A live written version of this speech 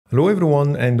Hello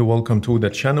everyone and welcome to the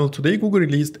channel. Today Google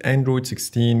released Android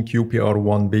 16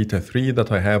 QPR1 Beta 3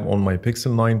 that I have on my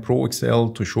Pixel 9 Pro XL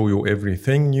to show you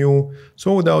everything new.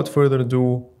 So without further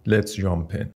ado, let's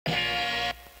jump in.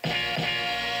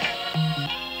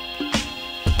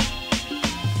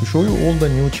 To show you all the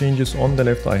new changes, on the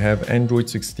left I have Android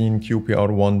 16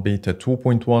 QPR1 Beta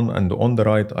 2.1 and on the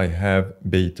right I have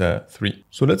Beta 3.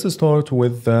 So let's start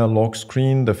with the lock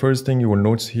screen. The first thing you will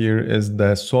notice here is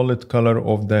the solid color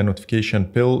of the notification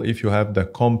pill. If you have the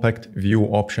compact view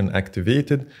option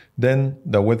activated, then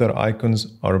the weather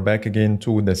icons are back again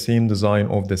to the same design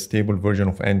of the stable version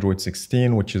of Android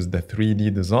 16, which is the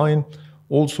 3D design.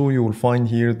 Also, you will find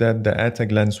here that the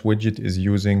at-a-glance widget is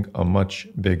using a much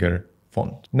bigger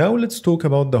font. Now let's talk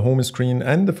about the home screen,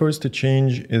 and the first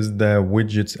change is the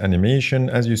widgets animation.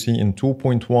 As you see in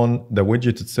 2.1, the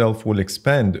widget itself will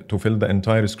expand to fill the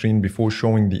entire screen before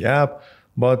showing the app,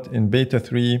 but in Beta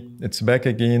 3, it's back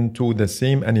again to the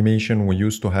same animation we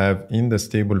used to have in the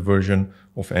stable version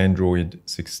of Android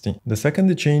 16. The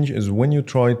second change is when you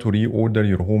try to reorder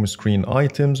your home screen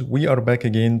items, we are back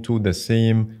again to the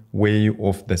same way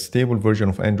of the stable version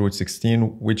of Android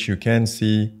 16, which you can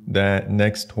see the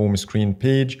next home screen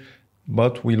page,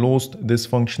 but we lost this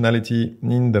functionality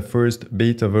in the first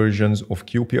beta versions of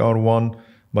QPR1,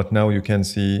 but now you can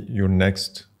see your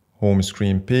next home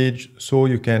screen page, so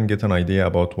you can get an idea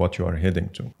about what you are heading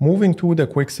to. Moving to the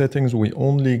quick settings, we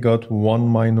only got one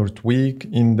minor tweak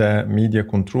in the media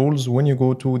controls. When you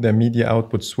go to the media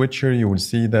output switcher, you will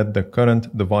see that the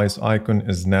current device icon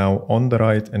is now on the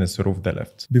right instead of the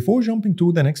left. Before jumping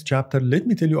to the next chapter, let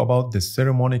me tell you about the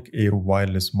Saramonic Air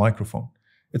wireless microphone.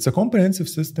 It's a comprehensive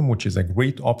system which is a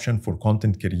great option for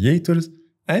content creators,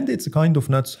 and it's kind of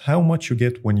nuts how much you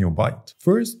get when you buy it.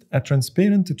 First, a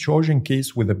transparent charging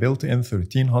case with a built-in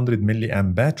 1300 mAh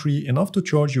battery, enough to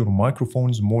charge your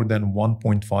microphones more than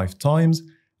 1.5 times,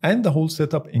 and the whole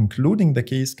setup including the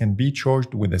case can be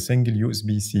charged with a single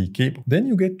USB-C cable. Then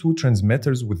you get two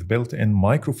transmitters with built-in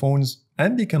microphones,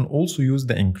 and you can also use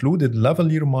the included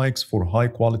lavalier mics for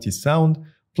high-quality sound.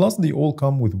 Plus, they all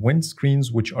come with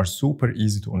windscreens which are super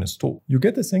easy to install. You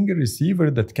get a single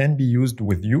receiver that can be used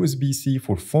with USB-C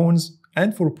for phones,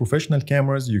 and for professional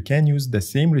cameras you can use the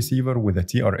same receiver with a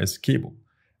TRS cable.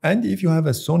 And if you have a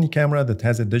Sony camera that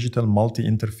has a digital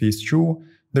multi-interface shoe,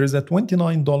 there is a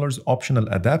 $29 optional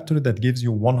adapter that gives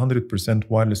you 100%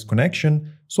 wireless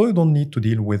connection, so you don't need to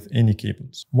deal with any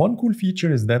cables. One cool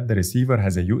feature is that the receiver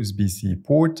has a USB-C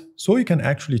port, so you can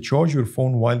actually charge your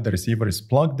phone while the receiver is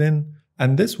plugged in,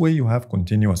 and this way you have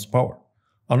continuous power.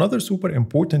 Another super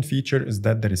important feature is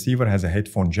that the receiver has a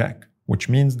headphone jack, which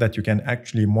means that you can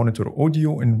actually monitor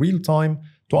audio in real time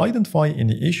to identify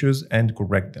any issues and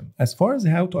correct them. As far as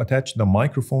how to attach the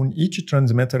microphone, each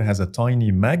transmitter has a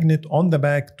tiny magnet on the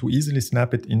back to easily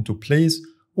snap it into place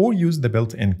or use the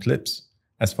built-in clips.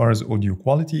 As far as audio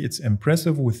quality, it's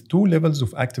impressive with 2 levels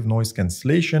of active noise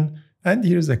cancellation, and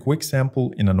here's a quick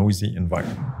sample in a noisy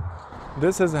environment.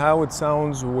 This is how it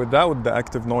sounds without the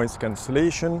active noise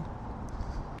cancellation.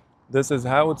 This is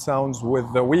how it sounds with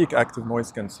the weak active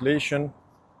noise cancellation.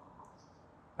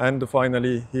 And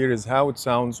finally, here is how it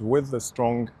sounds with the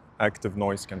strong active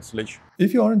noise cancellation.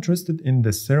 If you are interested in the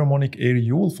Saramonic Air,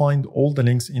 you will find all the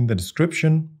links in the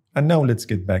description. And now let's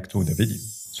get back to the video.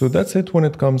 So that's it when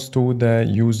it comes to the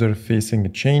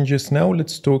user-facing changes. Now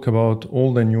let's talk about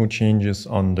all the new changes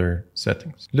under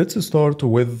settings. Let's start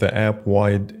with the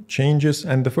app-wide changes,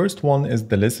 and the first one is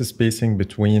the less spacing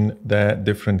between the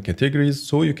different categories,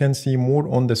 so you can see more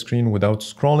on the screen without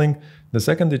scrolling. The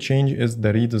second change is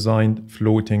the redesigned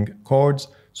floating cards.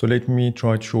 So let me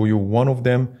try to show you one of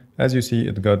them. As you see,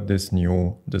 it got this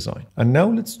new design. And now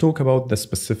let's talk about the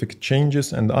specific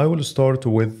changes, and I will start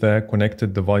with the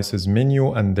connected devices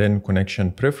menu and then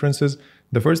connection preferences.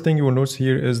 The first thing you will notice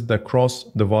here is the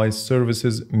cross-device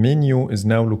services menu is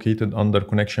now located under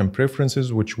connection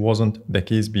preferences, which wasn't the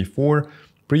case before.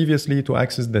 Previously, to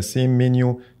access the same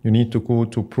menu, you need to go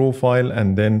to profile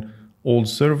and then all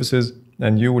services,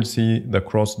 and you will see the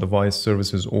cross-device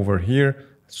services over here.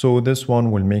 So this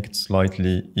one will make it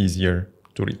slightly easier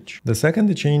to reach. The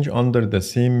second change under the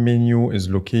same menu is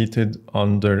located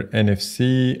under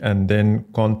NFC and then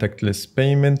contactless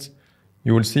payment.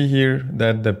 You will see here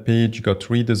that the page got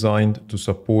redesigned to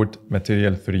support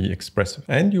Material 3 Expressive.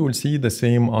 And you will see the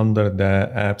same under the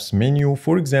apps menu.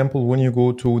 For example, when you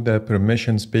go to the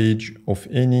permissions page of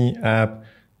any app,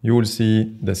 you will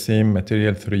see the same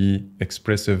Material 3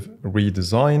 Expressive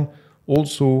redesign.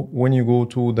 Also, when you go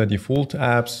to the default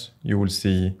apps, you will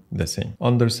see the same.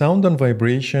 Under sound and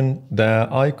vibration, the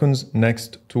icons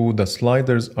next to the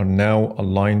sliders are now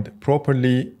aligned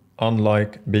properly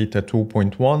unlike Beta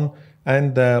 2.1,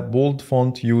 and the bold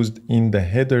font used in the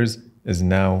headers is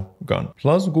now gone.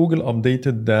 Plus, Google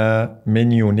updated the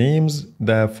menu names.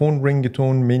 The phone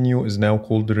ringtone menu is now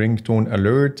called ringtone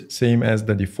alert, same as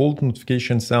the default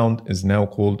notification sound is now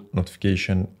called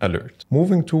notification alert.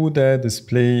 Moving to the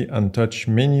display and touch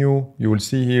menu, you will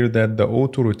see here that the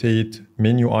auto rotate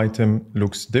menu item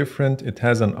looks different. It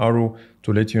has an arrow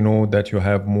to let you know that you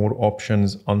have more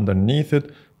options underneath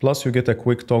it. Plus, you get a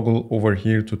quick toggle over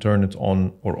here to turn it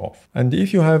on or off. And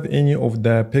if you have any of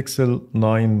the Pixel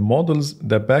 9 models,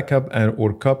 the backup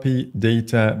or copy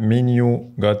data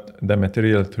menu got the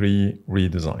Material 3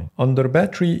 redesign. Under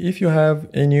battery, if you have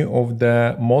any of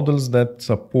the models that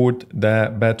support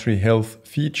the battery health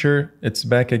feature, it's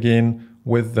back again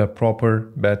with the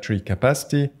proper battery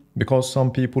capacity, because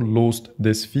some people lost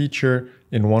this feature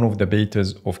in one of the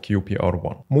betas of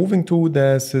QPR1. Moving to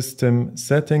the system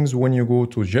settings, when you go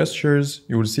to gestures,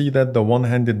 you will see that the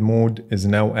one-handed mode is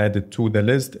now added to the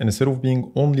list instead of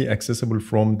being only accessible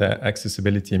from the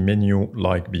accessibility menu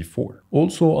like before.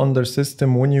 Also under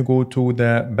system, when you go to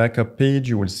the backup page,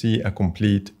 you will see a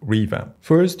complete revamp.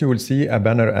 First, you will see a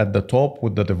banner at the top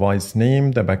with the device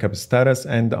name, the backup status,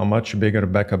 and a much bigger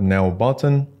backup now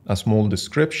button, a small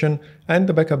description, and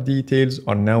the backup details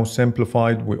are now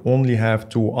simplified. We only have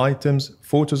 2 items,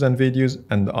 photos and videos,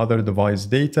 and other device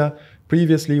data.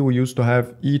 Previously, we used to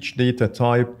have each data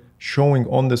type showing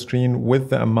on the screen with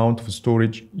the amount of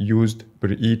storage used per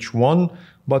each one,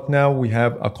 but now we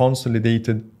have a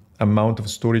consolidated amount of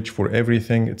storage for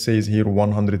everything. It says here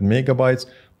 100 megabytes,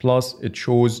 plus it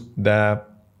shows the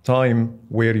time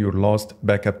where your last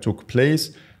backup took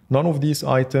place. None of these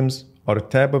items are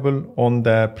tappable on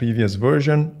the previous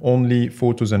version, only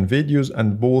photos and videos,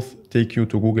 and both take you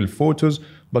to Google Photos.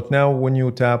 But now when you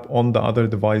tap on the other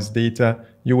device data,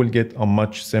 you will get a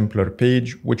much simpler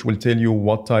page, which will tell you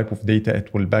what type of data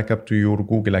it will back up to your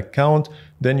Google account.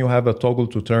 Then you have a toggle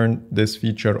to turn this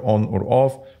feature on or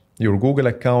off, your Google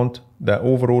account, the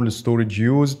overall storage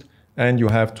used, and you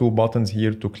have 2 buttons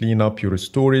here to clean up your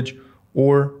storage,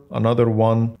 or another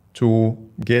one to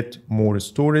get more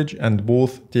storage, and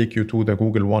both take you to the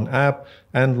Google One app.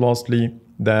 And lastly,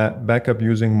 the backup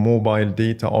using mobile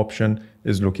data option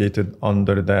is located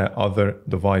under the other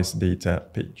device data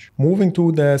page. Moving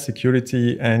to the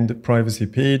security and privacy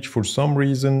page, for some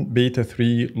reason Beta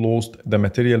 3 lost the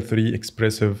Material 3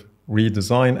 expressive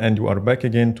redesign, and you are back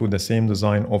again to the same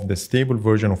design of the stable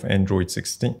version of Android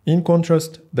 16. In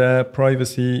contrast, the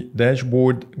privacy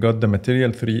dashboard got the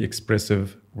Material 3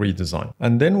 expressive redesign.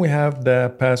 And then we have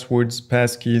the passwords,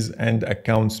 passkeys, and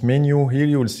accounts menu. Here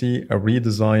you will see a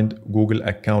redesigned Google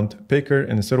account picker.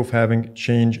 Instead of having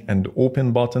change and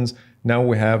open buttons, now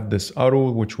we have this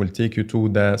arrow which will take you to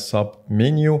the sub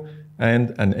menu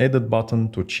and an edit button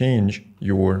to change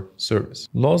your service.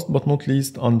 Last but not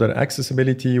least, under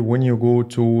accessibility, when you go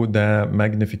to the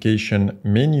magnification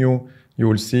menu, you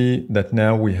will see that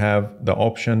now we have the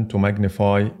option to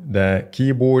magnify the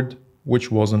keyboard,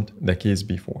 which wasn't the case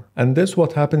before. And this is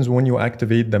what happens when you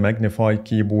activate the magnify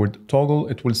keyboard toggle.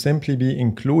 It will simply be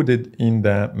included in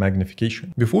the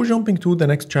magnification. Before jumping to the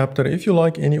next chapter, if you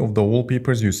like any of the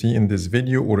wallpapers you see in this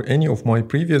video or any of my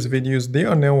previous videos, they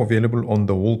are now available on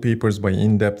the Wallpapers by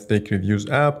In-Depth Tech Reviews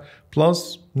app.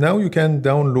 Plus, now you can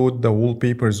download the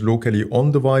wallpapers locally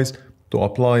on device to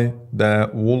apply the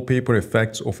wallpaper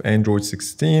effects of Android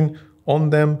 16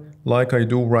 on them, like I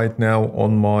do right now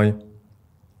on my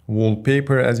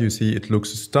wallpaper. As you see, it looks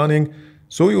stunning.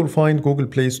 So you'll find Google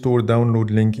Play Store download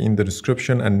link in the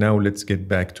description. And now let's get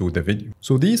back to the video.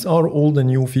 So these are all the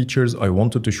new features I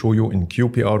wanted to show you in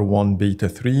QPR1 Beta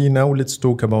 3. Now let's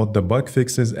talk about the bug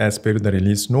fixes as per the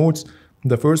release notes.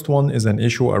 The first one is an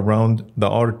issue around the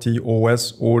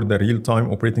RTOS, or the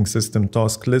real-time operating system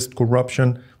task list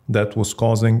corruption, that was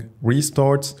causing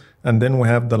restarts. And then we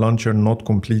have the launcher not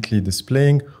completely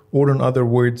displaying, or in other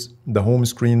words, the home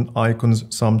screen icons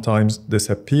sometimes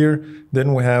disappear.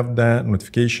 Then we have the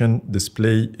notification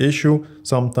display issue.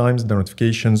 Sometimes the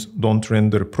notifications don't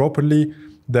render properly.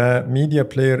 The media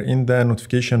player in the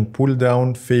notification pull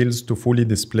down fails to fully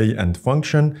display and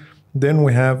function. Then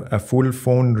we have a full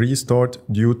phone restart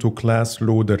due to class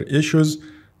loader issues,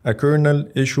 a kernel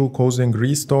issue causing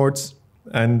restarts,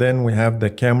 and then we have the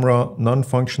camera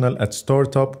non-functional at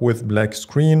startup with black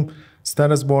screen,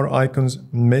 status bar icons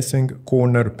missing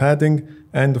corner padding,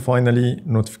 and finally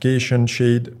notification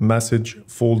shade message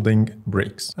folding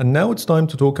breaks. And now it's time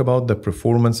to talk about the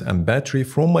performance and battery.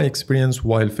 From my experience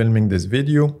while filming this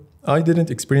video, I didn't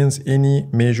experience any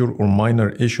major or minor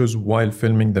issues while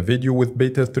filming the video with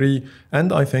Beta 3,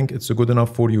 and I think it's good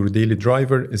enough for your daily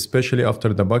driver, especially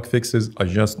after the bug fixes I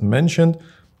just mentioned.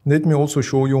 Let me also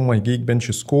show you my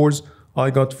Geekbench scores.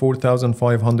 I got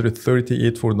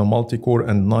 4538 for the multi-core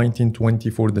and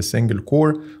 1920 for the single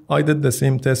core. I did the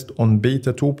same test on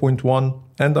Beta 2.1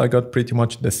 and I got pretty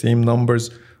much the same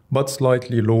numbers, but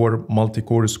slightly lower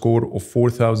multi-core score of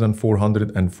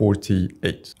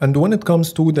 4448. And when it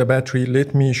comes to the battery,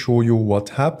 let me show you what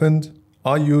happened.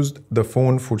 I used the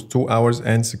phone for 2 hours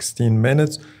and 16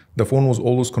 minutes. The phone was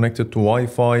always connected to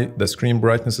Wi-Fi. The screen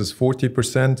brightness is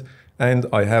 40%. And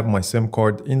I have my SIM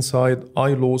card inside.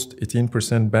 I lost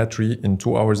 18% battery in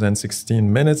 2 hours and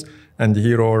 16 minutes. And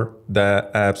here are the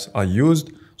apps I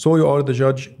used. So you are the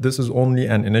judge. This is only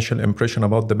an initial impression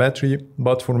about the battery.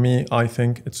 But for me, I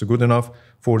think it's good enough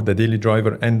for the daily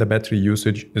driver and the battery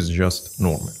usage is just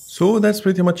normal. So that's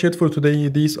pretty much it for today.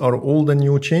 These are all the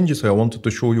new changes I wanted to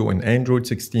show you in Android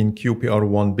 16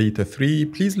 QPR1 Beta 3.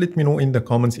 Please let me know in the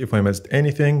comments if I missed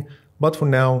anything. But for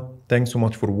now, thanks so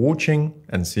much for watching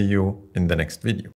and see you in the next video.